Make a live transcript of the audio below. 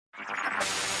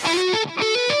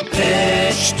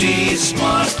HT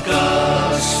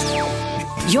Smartcast.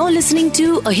 You're listening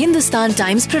to a Hindustan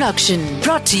Times production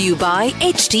brought to you by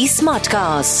HT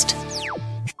Smartcast.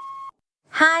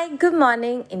 Hi, good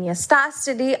morning. In your stars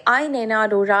today, I, Naina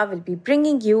Arora, will be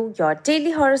bringing you your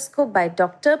daily horoscope by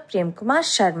Dr. Prem Kumar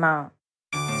Sharma.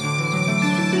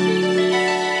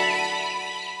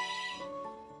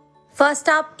 First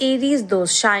up, Aries,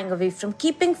 those shying away from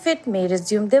keeping fit may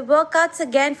resume their workouts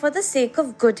again for the sake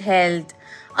of good health.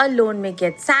 A loan may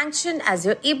get sanctioned as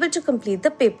you're able to complete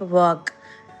the paperwork.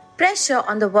 Pressure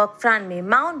on the work front may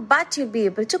mount, but you'll be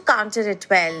able to counter it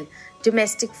well.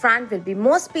 Domestic front will be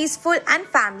most peaceful and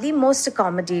family most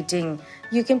accommodating.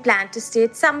 You can plan to stay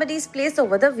at somebody's place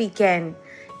over the weekend.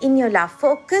 In your love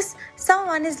focus,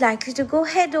 someone is likely to go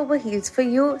head over heels for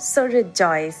you, so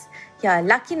rejoice. Your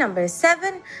lucky number is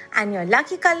 7 and your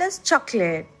lucky color is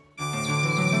chocolate.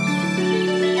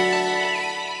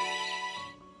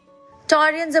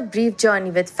 Taurians, a brief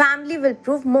journey with family will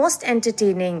prove most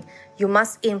entertaining. You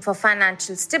must aim for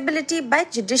financial stability by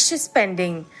judicious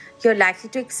spending. You're likely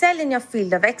to excel in your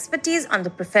field of expertise on the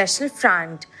professional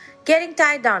front. Getting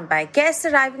tied down by guests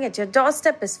arriving at your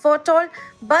doorstep is foretold,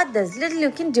 but there's little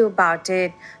you can do about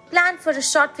it. Plan for a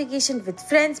short vacation with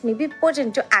friends may be put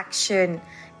into action.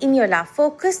 In your love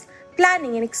focus,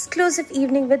 planning an exclusive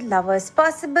evening with lovers is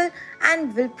possible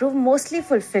and will prove mostly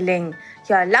fulfilling.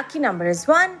 Your lucky number is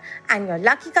 1 and your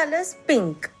lucky color is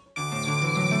pink.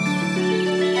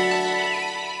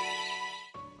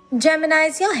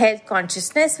 Geminis, your health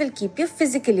consciousness will keep you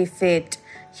physically fit.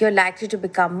 You're likely to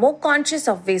become more conscious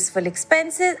of wasteful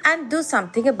expenses and do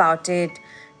something about it.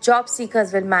 Job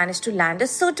seekers will manage to land a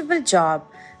suitable job.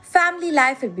 Family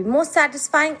life will be more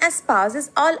satisfying as spouse is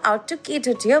all out to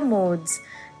cater to your moods.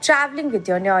 Traveling with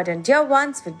your near and dear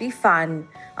ones will be fun.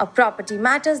 A property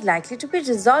matter is likely to be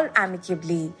resolved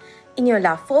amicably. In your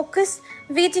love focus,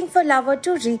 waiting for lover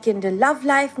to rekindle love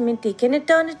life may take an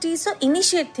eternity, so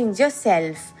initiate things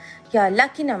yourself. Your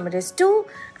lucky number is 2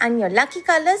 and your lucky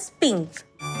color is pink.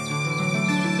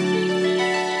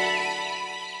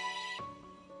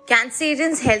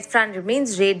 Cancerians' health front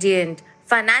remains radiant.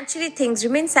 Financially, things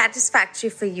remain satisfactory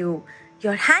for you.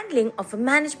 Your handling of a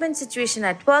management situation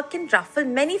at work can ruffle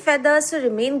many feathers, so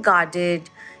remain guarded.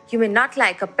 You may not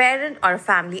like a parent or a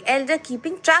family elder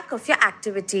keeping track of your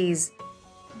activities.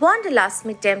 Wanderlust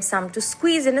may tempt some to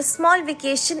squeeze in a small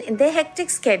vacation in their hectic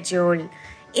schedule.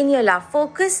 In your love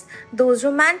focus, those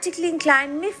romantically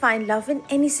inclined may find love in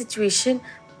any situation,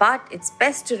 but it's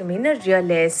best to remain a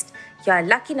realist. Your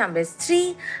lucky number is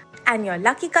 3 and your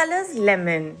lucky color is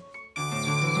lemon.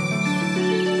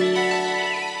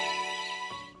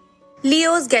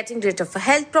 Leo's getting rid of a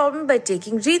health problem by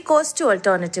taking recourse to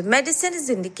alternative medicine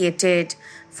is indicated.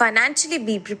 Financially,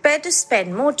 be prepared to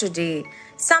spend more today.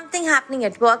 Something happening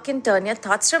at work can turn your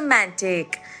thoughts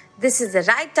romantic. This is the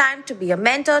right time to be a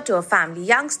mentor to a family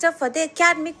youngster for their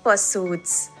academic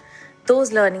pursuits.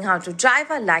 Those learning how to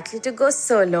drive are likely to go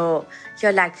solo.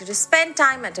 You're likely to spend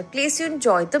time at a place you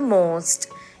enjoy the most.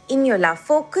 In your love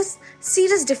focus,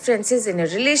 serious differences in a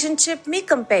relationship may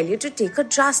compel you to take a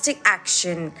drastic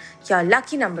action. Your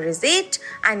lucky number is 8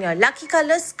 and your lucky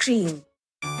color is cream.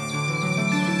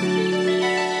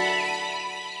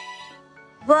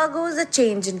 Virgos, a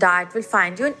change in diet will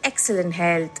find you in excellent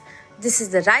health. This is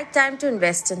the right time to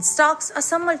invest in stocks or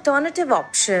some alternative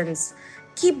options.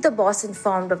 Keep the boss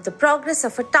informed of the progress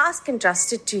of a task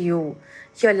entrusted to you.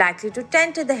 You're likely to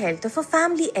tend to the health of a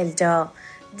family elder.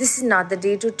 This is not the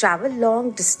day to travel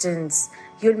long distance.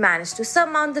 You'll manage to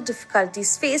surmount the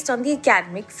difficulties faced on the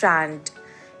academic front.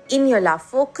 In your love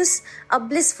focus, a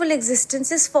blissful existence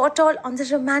is foretold on the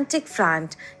romantic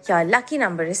front. Your lucky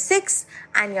number is 6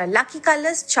 and your lucky color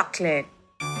is chocolate.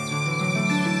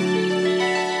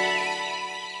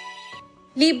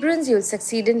 Librans, you'll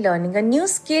succeed in learning a new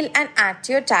skill and add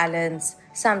to your talents.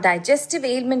 Some digestive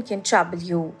ailment can trouble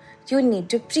you. You need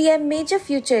to preempt major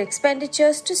future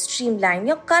expenditures to streamline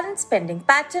your current spending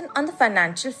pattern on the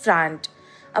financial front.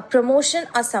 A promotion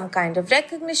or some kind of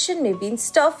recognition may be in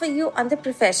store for you on the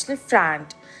professional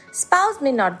front. Spouse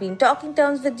may not be in talking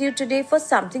terms with you today for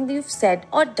something that you've said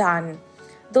or done.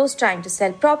 Those trying to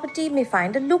sell property may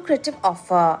find a lucrative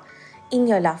offer. In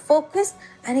your love focus,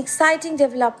 an exciting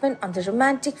development on the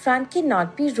romantic front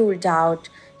cannot be ruled out.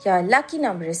 Your lucky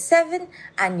number is 7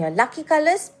 and your lucky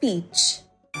color is peach.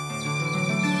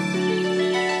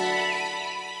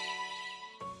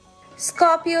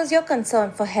 Scorpios, your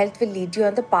concern for health will lead you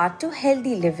on the path to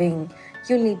healthy living.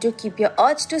 You'll need to keep your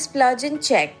urge to splurge in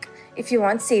check if you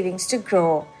want savings to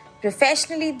grow.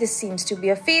 Professionally, this seems to be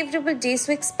a favorable day,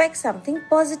 so expect something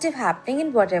positive happening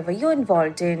in whatever you're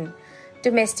involved in.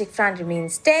 Domestic front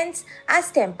remains tense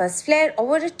as tempers flare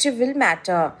over a trivial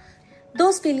matter.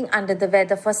 Those feeling under the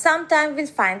weather for some time will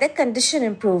find their condition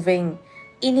improving.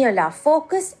 In your love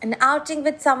focus, an outing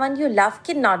with someone you love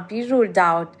cannot be ruled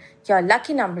out. Your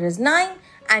lucky number is 9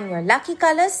 and your lucky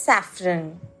color is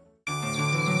saffron.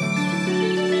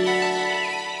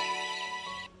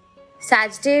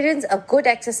 Sagittarians, a good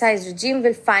exercise regime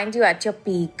will find you at your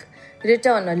peak.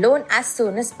 Return alone as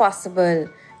soon as possible.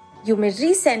 You may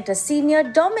resent a senior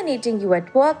dominating you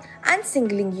at work and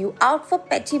singling you out for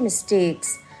petty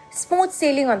mistakes. Smooth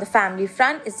sailing on the family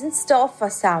front is in store for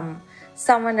some.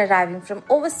 Someone arriving from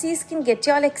overseas can get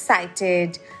you all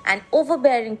excited. An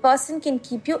overbearing person can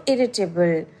keep you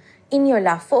irritable. In your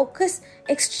love focus,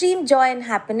 extreme joy and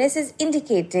happiness is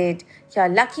indicated. Your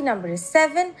lucky number is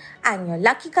 7 and your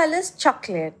lucky color is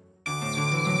chocolate.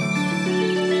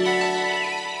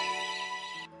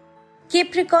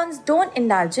 Capricorns, don't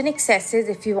indulge in excesses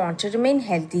if you want to remain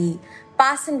healthy.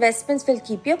 Past investments will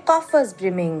keep your coffers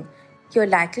brimming. You're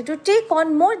likely to take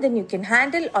on more than you can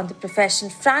handle on the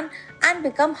professional front and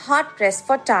become hard-pressed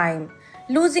for time.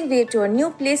 Losing weight to a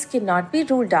new place cannot be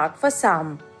ruled out for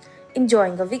some.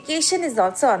 Enjoying a vacation is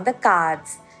also on the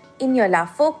cards. In your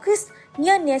love focus,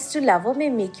 nearness to lover may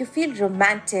make you feel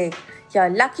romantic. Your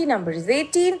lucky number is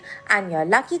 18 and your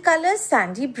lucky color is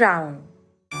sandy brown.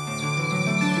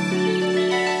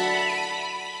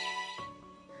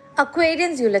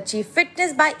 Aquarians, you'll achieve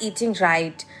fitness by eating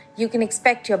right. You can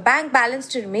expect your bank balance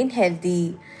to remain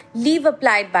healthy. Leave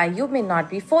applied by you may not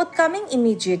be forthcoming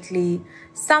immediately.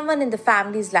 Someone in the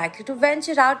family is likely to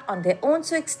venture out on their own,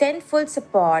 so extend full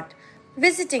support.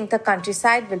 Visiting the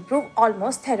countryside will prove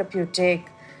almost therapeutic.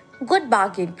 Good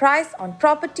bargain price on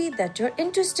property that you're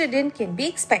interested in can be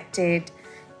expected.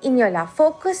 In your love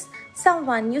focus,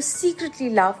 someone you secretly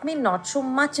love may not show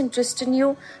much interest in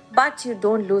you, but you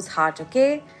don't lose heart,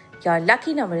 okay? Your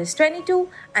lucky number is 22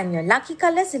 and your lucky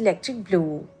color is electric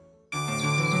blue.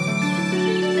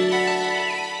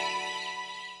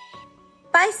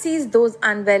 Pisces, those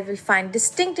unwell will find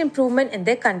distinct improvement in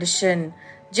their condition.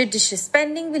 Judicious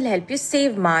spending will help you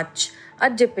save much.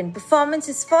 A dip in performance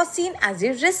is foreseen as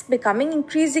you risk becoming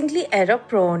increasingly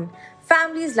error-prone.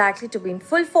 Family is likely to be in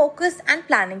full focus and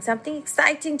planning something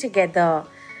exciting together.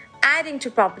 Adding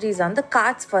to property is on the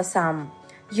cards for some.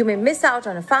 You may miss out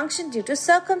on a function due to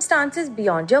circumstances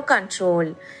beyond your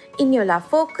control. In your love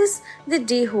focus, the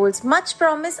day holds much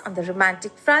promise on the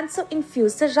romantic front, so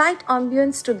infuse the right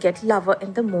ambience to get lover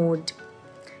in the mood.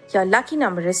 Your lucky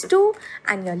number is 2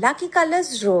 and your lucky color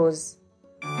is rose.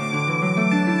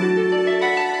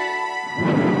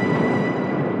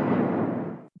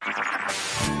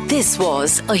 This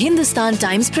was a Hindustan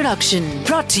Times production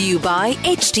brought to you by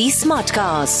HT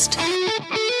Smartcast.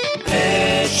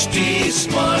 HT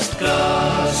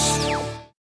Smartcast.